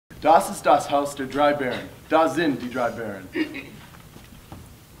Das ist das Haus der Drei Baeren. Da sind die Drei Baeren.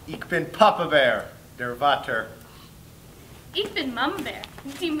 Ich bin Papa Bär, der Vater. Ich bin Mama Bär,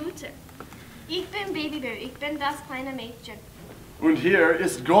 die Mutter. Ich bin Babybär, ich bin das kleine Mädchen. Und hier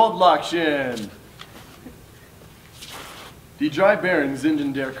ist Goldlockchen. Die Drei Baeren sind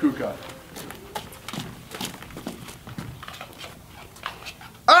in der Küche.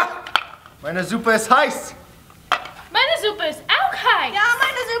 Ah! Meine Suppe ist heiß! Meine Suppe ist auch heiß. Ja,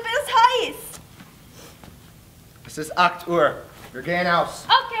 meine Suppe ist heiß. Es ist 8 Uhr. Wir gehen aus.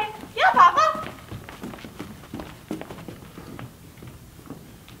 Okay. Ja, Papa.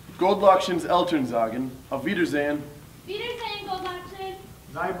 Goldlockchens Eltern sagen, auf Wiedersehen. Wiedersehen, Goldlockchen.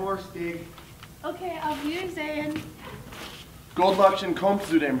 Sei borstig. Okay, auf Wiedersehen. Goldlockchen kommt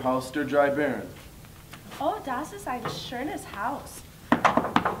zu dem Haus der Drei Baeren. Oh, das ist ein schönes Haus.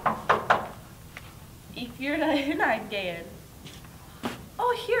 Ich würde hineingehen.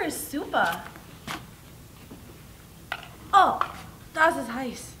 Oh, hier ist super. Oh, das ist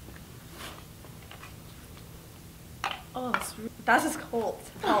heiß. Oh, das ist kalt.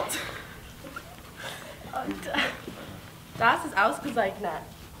 Und das ist ausgezeichnet.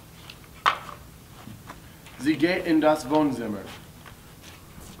 Sie geht in das Wohnzimmer.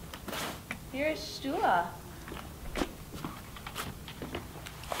 Hier ist Stuhl.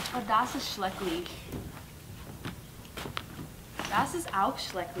 Oh, das ist schrecklich. Das ist auch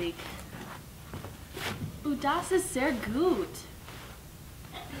schrecklich. Oh, das ist sehr gut.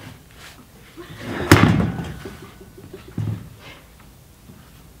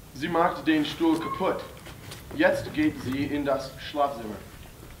 Sie macht den Stuhl kaputt. Jetzt geht sie in das Schlafzimmer.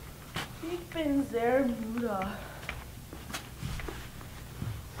 Ich bin sehr müde.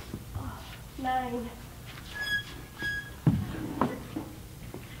 Oh, nein.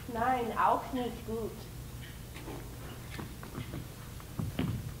 Nein, auch nicht gut.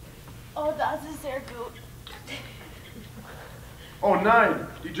 Oh, das ist sehr gut. Oh nein,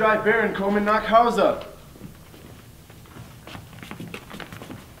 die Drei Baeren kommen nach Hause.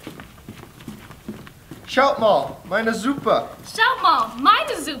 Schaut mal, meine Suppe. Schau mal,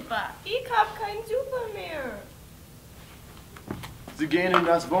 meine Suppe. Ich hab keine Suppe mehr. Sie gehen in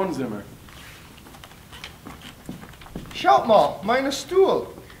das Wohnzimmer. Schaut mal, meine Stuhl.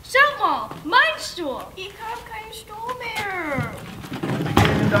 Schau mal, mein Stuhl. Ich hab keinen Stuhl mehr. Sie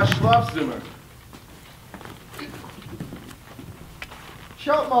gehen in das Schlafzimmer.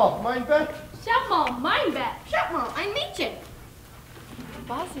 Schaut mal, mein Bett. Schau mal, mein Bett. Schau mal, ein Mädchen.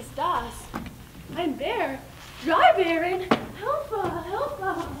 Was ist das? Ein Bär. Drei Bären. Hilfe,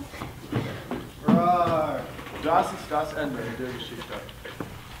 Hilfe. Right. Das ist das Ende der Geschichte.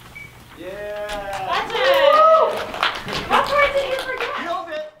 Yeah! Warte. Was wolltet ihr vergessen?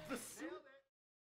 Hilfe!